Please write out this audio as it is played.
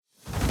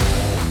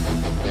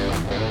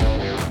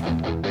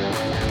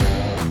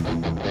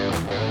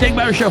Jake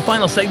Bauer Show,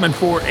 final segment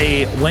for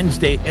a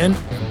Wednesday. And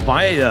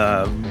by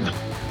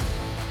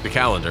the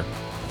calendar.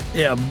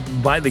 Yeah,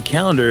 by the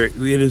calendar, it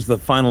is the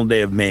final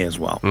day of May as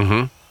well.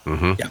 Yeah.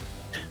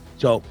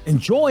 So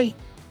enjoy.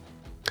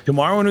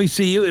 Tomorrow when we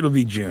see you, it'll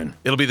be June.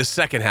 It'll be the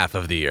second half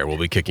of the year we'll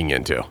be kicking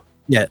into.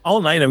 Yeah, all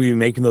night I'm going to be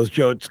making those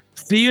jokes.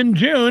 See you in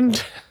June.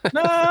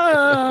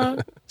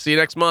 See you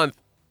next month.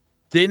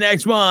 See you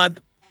next month.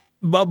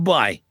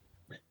 Bye-bye.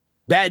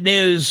 Bad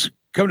news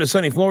coming to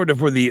sunny Florida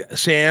for the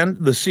sand,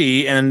 the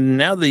sea, and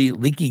now the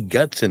leaky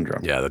gut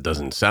syndrome. Yeah, that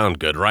doesn't sound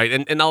good, right?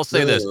 And I'll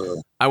say this.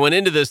 I went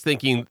into this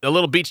thinking a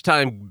little beach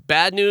time,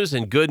 bad news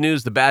and good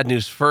news, the bad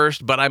news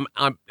first, but I'm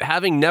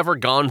having never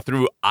gone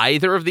through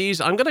either of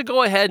these. I'm going to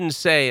go ahead and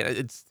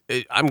say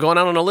I'm going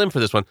out on a limb for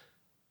this one.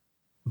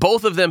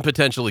 Both of them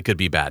potentially could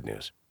be bad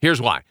news.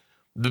 Here's why.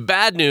 The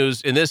bad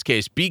news in this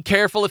case, be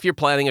careful if you're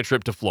planning a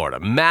trip to Florida.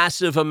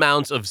 Massive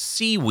amounts of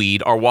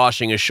seaweed are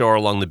washing ashore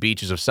along the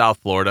beaches of South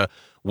Florida,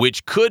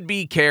 which could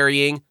be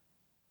carrying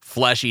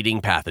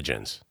flesh-eating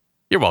pathogens.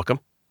 You're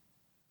welcome.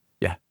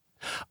 Yeah.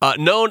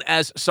 Known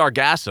as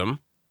sargassum,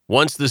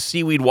 once the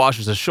seaweed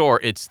washes ashore,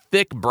 its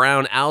thick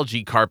brown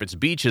algae carpets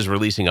beaches,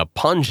 releasing a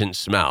pungent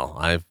smell.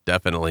 I've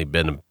definitely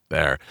been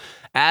there.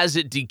 As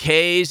it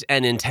decays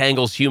and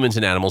entangles humans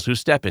and animals who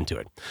step into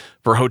it.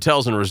 For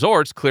hotels and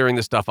resorts, clearing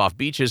the stuff off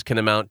beaches can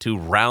amount to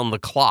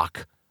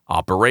round-the-clock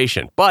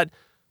operation. But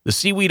the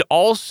seaweed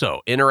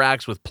also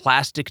interacts with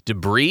plastic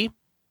debris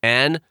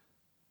and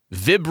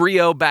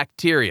Vibrio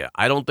bacteria.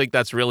 I don't think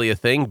that's really a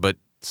thing, but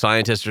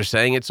scientists are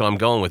saying it, so I'm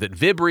going with it.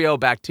 Vibrio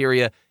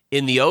bacteria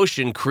in the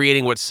ocean,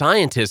 creating what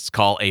scientists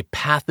call a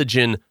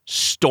pathogen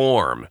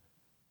storm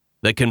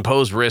that can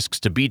pose risks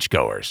to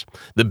beachgoers.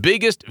 The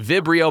biggest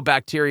Vibrio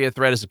bacteria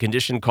threat is a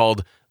condition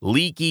called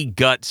leaky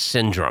gut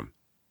syndrome.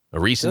 A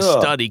recent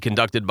study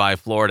conducted by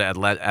Florida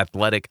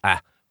Atlantic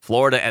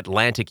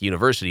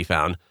University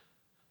found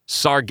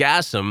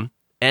sargassum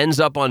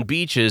ends up on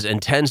beaches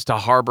and tends to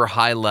harbor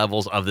high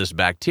levels of this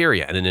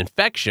bacteria. And an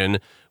infection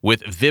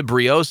with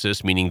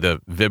vibriosis, meaning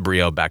the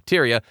Vibrio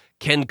bacteria,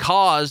 can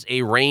cause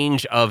a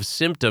range of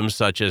symptoms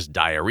such as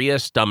diarrhea,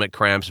 stomach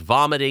cramps,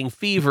 vomiting,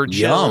 fever,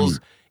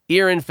 chills,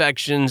 ear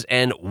infections,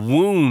 and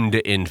wound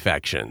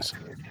infections.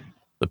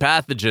 The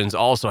pathogens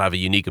also have a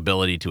unique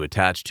ability to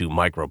attach to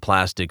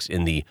microplastics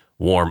in the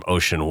warm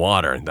ocean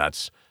water. And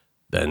that's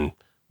then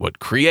what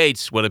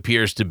creates what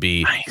appears to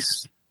be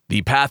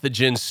the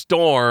pathogen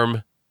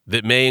storm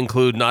that may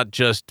include not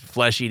just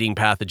flesh-eating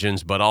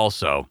pathogens, but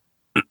also,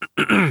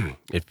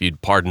 if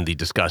you'd pardon the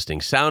disgusting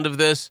sound of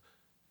this,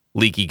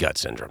 leaky gut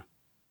syndrome.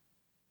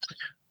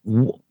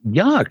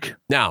 Yuck.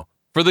 Now,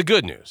 for the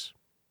good news.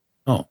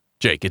 Oh.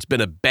 Jake, it's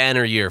been a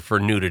banner year for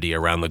nudity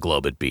around the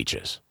globe at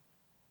beaches.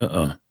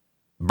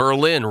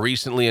 Berlin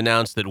recently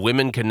announced that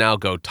women can now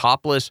go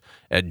topless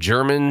at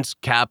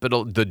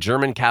the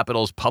German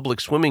capital's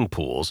public swimming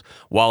pools,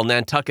 while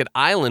Nantucket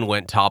Island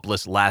went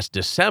topless last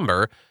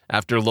December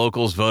after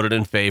locals voted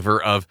in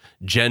favor of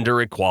gender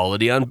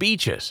equality on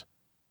beaches.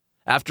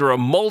 After a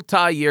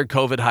multi-year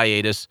COVID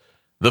hiatus,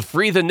 the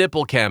Free the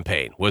Nipple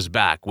campaign was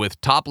back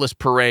with topless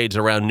parades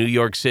around New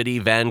York City,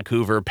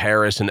 Vancouver,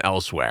 Paris, and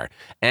elsewhere.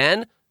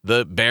 And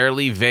the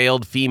barely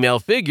veiled female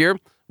figure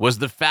was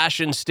the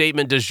fashion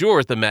statement du jour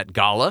at the Met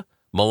Gala,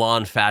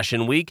 Milan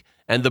Fashion Week,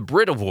 and the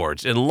Brit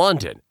Awards in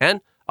London,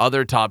 and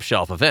other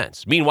top-shelf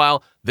events.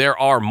 Meanwhile, there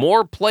are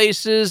more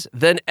places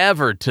than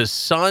ever to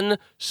sun,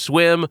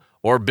 swim,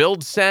 or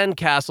build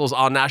sandcastles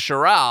en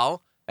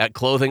natural at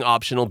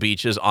clothing-optional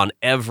beaches on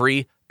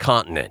every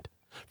continent.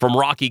 From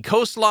rocky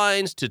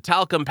coastlines to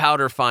talcum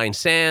powder fine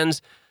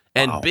sands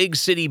and big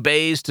city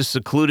bays to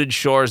secluded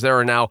shores, there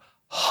are now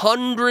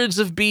hundreds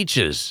of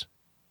beaches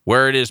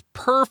where it is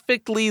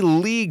perfectly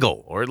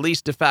legal, or at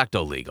least de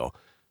facto legal,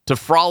 to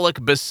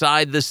frolic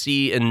beside the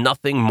sea in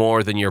nothing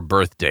more than your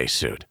birthday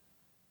suit.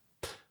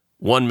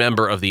 One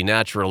member of the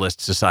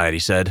Naturalist Society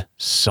said,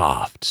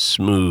 soft,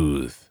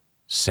 smooth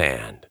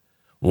sand,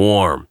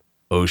 warm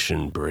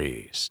ocean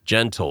breeze,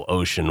 gentle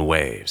ocean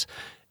waves,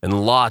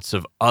 and lots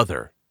of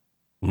other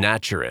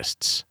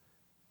naturists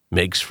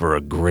makes for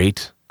a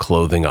great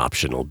clothing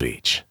optional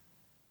beach.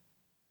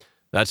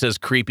 That says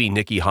creepy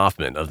Nikki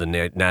Hoffman of the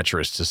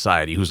Naturist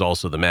Society, who's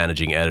also the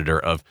managing editor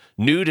of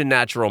Nude and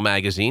Natural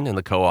magazine and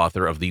the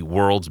co-author of the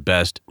World's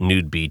Best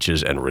Nude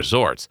Beaches and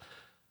Resorts.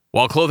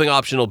 While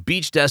clothing-optional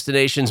beach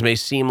destinations may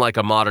seem like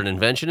a modern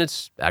invention,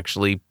 it's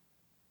actually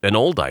an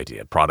old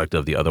idea, product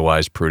of the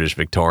otherwise prudish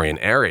Victorian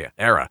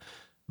era.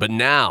 But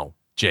now,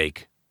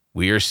 Jake,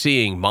 we are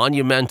seeing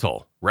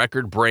monumental,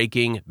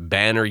 record-breaking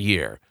banner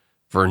year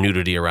for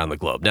nudity around the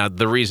globe. Now,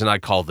 the reason I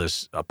call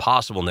this a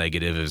possible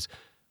negative is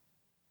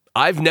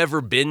I've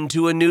never been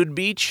to a nude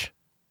beach.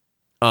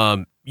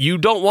 You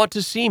don't want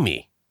to see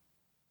me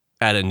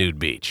at a nude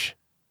beach.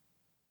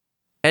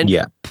 And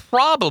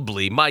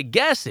probably my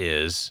guess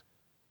is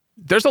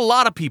there's a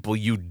lot of people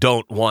you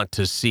don't want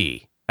to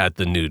see at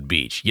the nude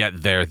beach,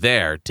 yet they're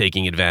there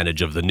taking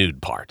advantage of the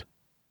nude part.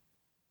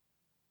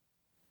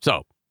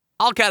 So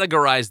I'll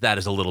categorize that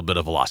as a little bit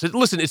of a loss.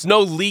 Listen, it's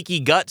no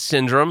leaky gut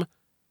syndrome,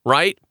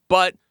 right?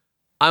 But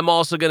I'm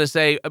also going to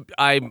say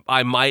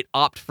I might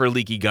opt for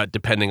leaky gut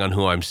depending on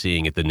who I'm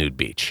seeing at the nude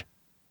beach.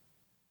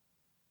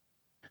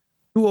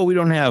 Well, we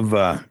don't have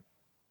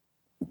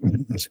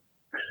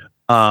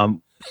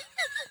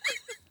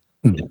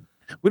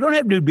we don't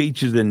have nude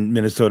beaches in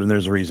Minnesota, and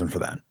there's a reason for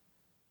that.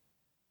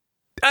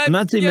 I'm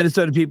not saying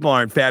Minnesota people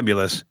aren't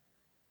fabulous.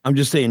 I'm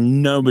just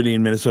saying nobody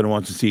in Minnesota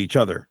wants to see each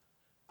other.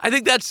 I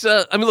think that's,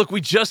 look,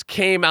 we just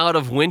came out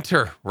of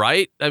winter,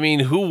 right? I mean,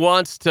 who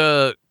wants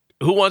to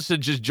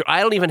just,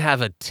 I don't even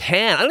have a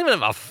tan. I don't even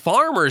have a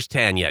farmer's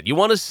tan yet. You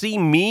want to see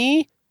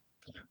me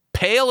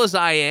pale as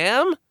I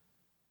am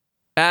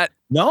at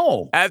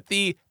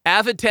the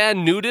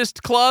Avitan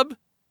Nudist Club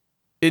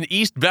in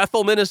East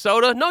Bethel,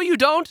 Minnesota? No, you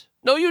don't.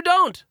 No, you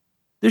don't.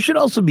 There should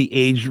also be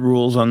age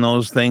rules on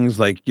those things,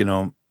 like,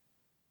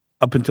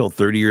 up until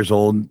 30 years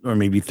old or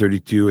maybe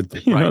 32.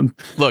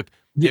 Look,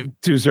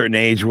 to a certain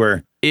age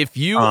where if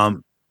you, I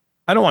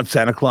don't want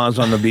Santa Claus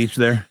on the beach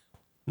there.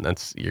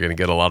 You're going to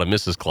get a lot of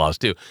Mrs. Claus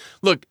too.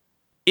 Look,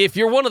 if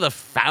you're one of the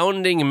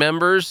founding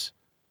members,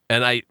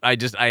 and I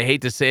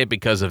hate to say it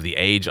because of the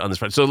age on this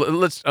front. So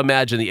let's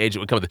imagine the age that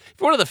would come with it. If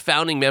you're one of the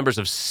founding members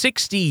of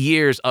 60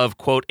 years of,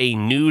 quote, a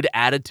nude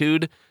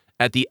attitude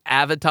at the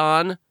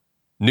Avitan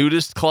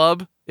Nudist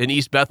Club in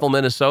East Bethel,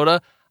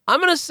 Minnesota, I'm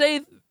going to say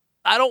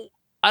I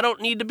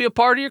don't need to be a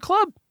part of your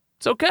club.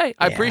 It's okay.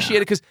 I appreciate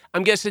it because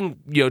I'm guessing,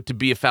 to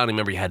be a founding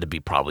member, you had to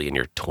be probably in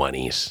your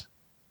 20s,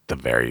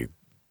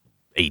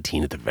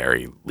 18 at the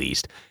very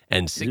least.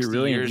 And 60 Is it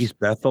really years. In East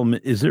Bethel?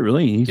 Is it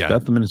really in East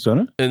Bethel,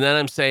 Minnesota? And then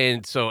I'm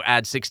saying, so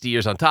add 60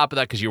 years on top of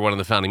that because you're one of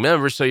the founding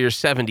members. So you're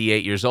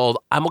 78 years old.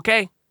 I'm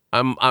okay.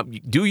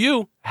 Do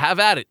you have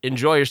at it?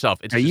 Enjoy yourself.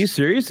 Are you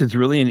serious? It's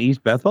really in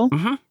East Bethel?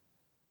 Mm-hmm.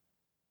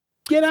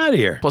 Get out of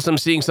here. Plus, I'm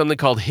seeing something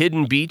called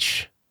Hidden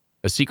Beach,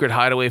 a secret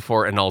hideaway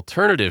for an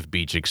alternative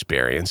beach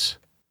experience.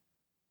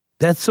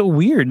 That's so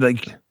weird.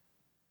 Like,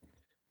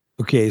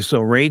 okay,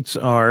 so rates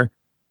are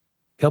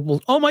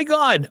couples. Oh my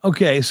God.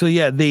 Okay, so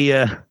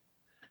the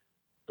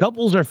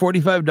couples are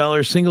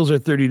 $45, singles are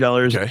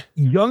 $30. Okay.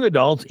 Young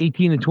adults,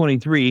 18 to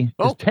 23, is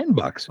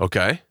 $10.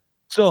 Okay.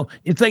 So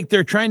it's like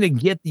they're trying to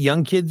get the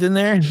young kids in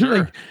there. Sure.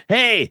 Like,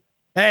 hey,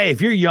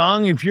 if you're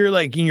young, if you're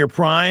like in your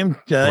prime,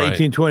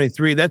 18,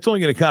 23, that's only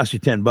going to cost you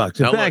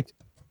 $10. In fact,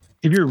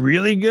 if you're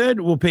really good,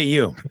 we'll pay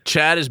you.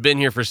 Chad has been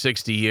here for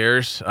 60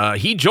 years.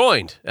 He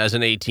joined as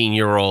an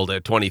 18-year-old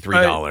at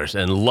 $23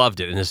 and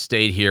loved it and has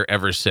stayed here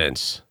ever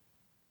since.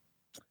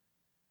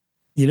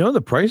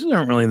 The prices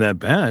aren't really that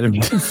bad.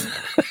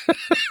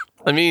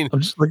 I mean,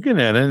 I'm just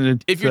looking at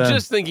it. If you're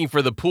just thinking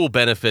for the pool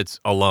benefits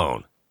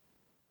alone.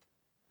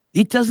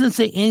 It doesn't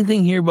say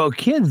anything here about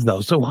kids,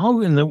 though. So how,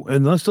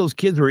 unless those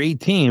kids were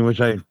 18, which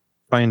I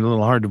find a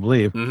little hard to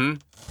believe. Mm-hmm.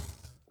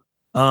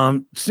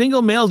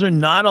 Single males are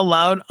not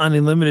allowed on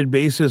a limited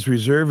basis,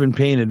 reserve and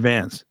pay in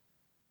advance.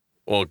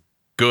 Well,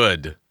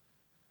 good.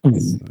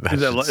 Is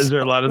there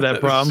a lot of that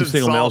problem?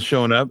 Single males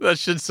showing up? That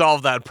should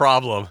solve that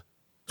problem.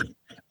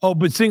 Oh,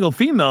 but single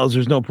females,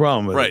 there's no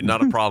problem with it. Right,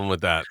 not a problem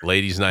with that.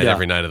 Ladies' night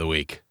every night of the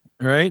week.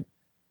 Right.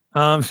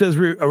 Says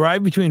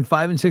arrive between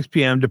 5 and 6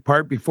 p.m.,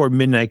 depart before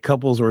midnight,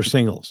 couples or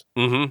singles.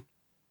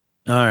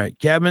 Mm-hmm. All right.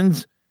 Cabin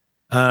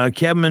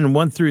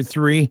 1 through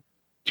 3.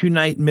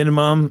 2-night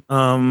minimum,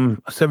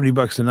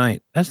 $70 a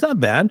night. That's not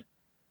bad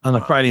on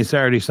the Friday,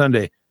 Saturday,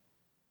 Sunday.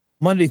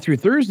 Monday through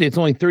Thursday, it's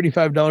only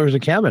 $35 a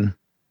cabin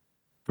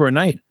for a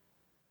night.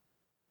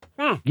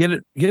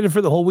 Get it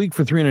for the whole week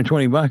for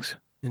 $320.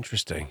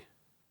 Interesting.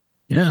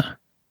 Yeah.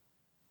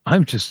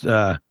 I'm just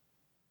I'm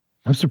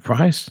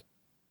surprised.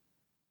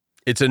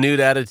 It's a nude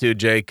attitude,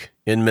 Jake,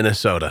 in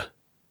Minnesota.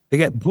 They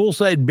got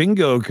poolside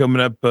bingo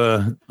coming up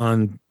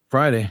on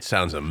Friday.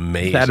 Sounds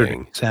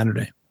amazing.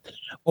 Saturday.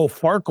 Oh,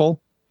 Farkle.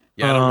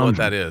 Yeah, I don't know what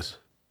that is.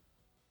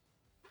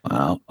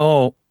 Wow.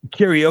 Oh,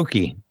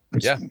 karaoke.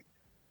 Yeah. And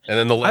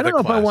then the leather I don't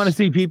know class. if I want to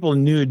see people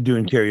nude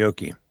doing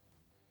karaoke.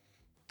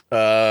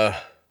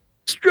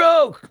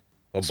 Stroke.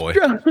 Oh, boy.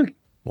 Stroke.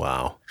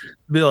 Wow.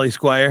 Billy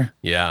Squire.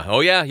 Yeah.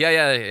 Oh, yeah.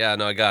 Yeah.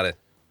 No, I got it.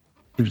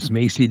 It's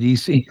Macy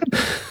DC.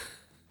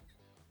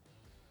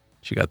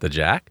 She got the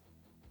jack?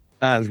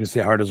 I was going to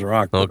say hard as a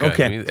rock.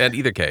 Okay. In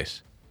either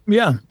case.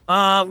 Yeah.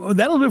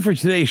 That'll do it for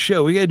today's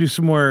show. We got to do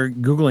some more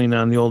Googling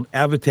on the old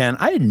Avitan.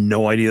 I had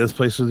no idea this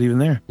place was even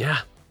there. Yeah.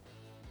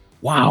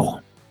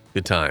 Wow.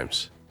 Good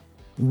times.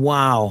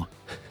 Wow.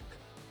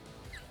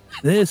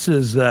 This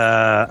is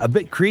a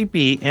bit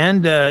creepy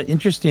and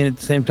interesting at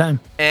the same time.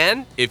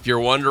 And if you're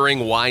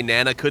wondering why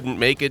Nana couldn't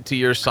make it to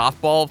your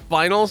softball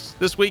finals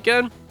this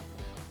weekend,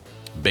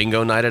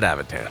 bingo night at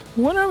Avitan. I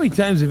wonder how many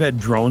times they've had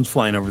drones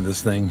flying over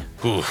this thing.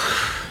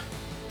 Oof.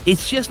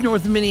 It's just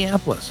north of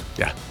Minneapolis.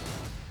 Yeah.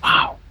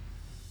 Wow.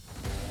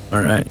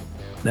 All right.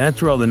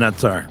 That's where all the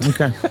nuts are.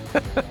 Okay.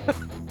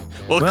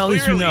 Well, at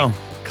least we know.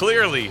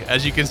 Clearly,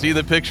 as you can see in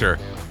the picture.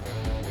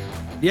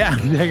 Yeah,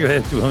 exactly.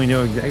 That's when we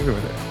know exactly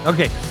what it is.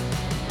 Okay.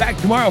 Back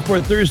tomorrow for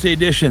a Thursday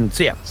edition.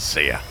 See ya.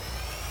 See ya.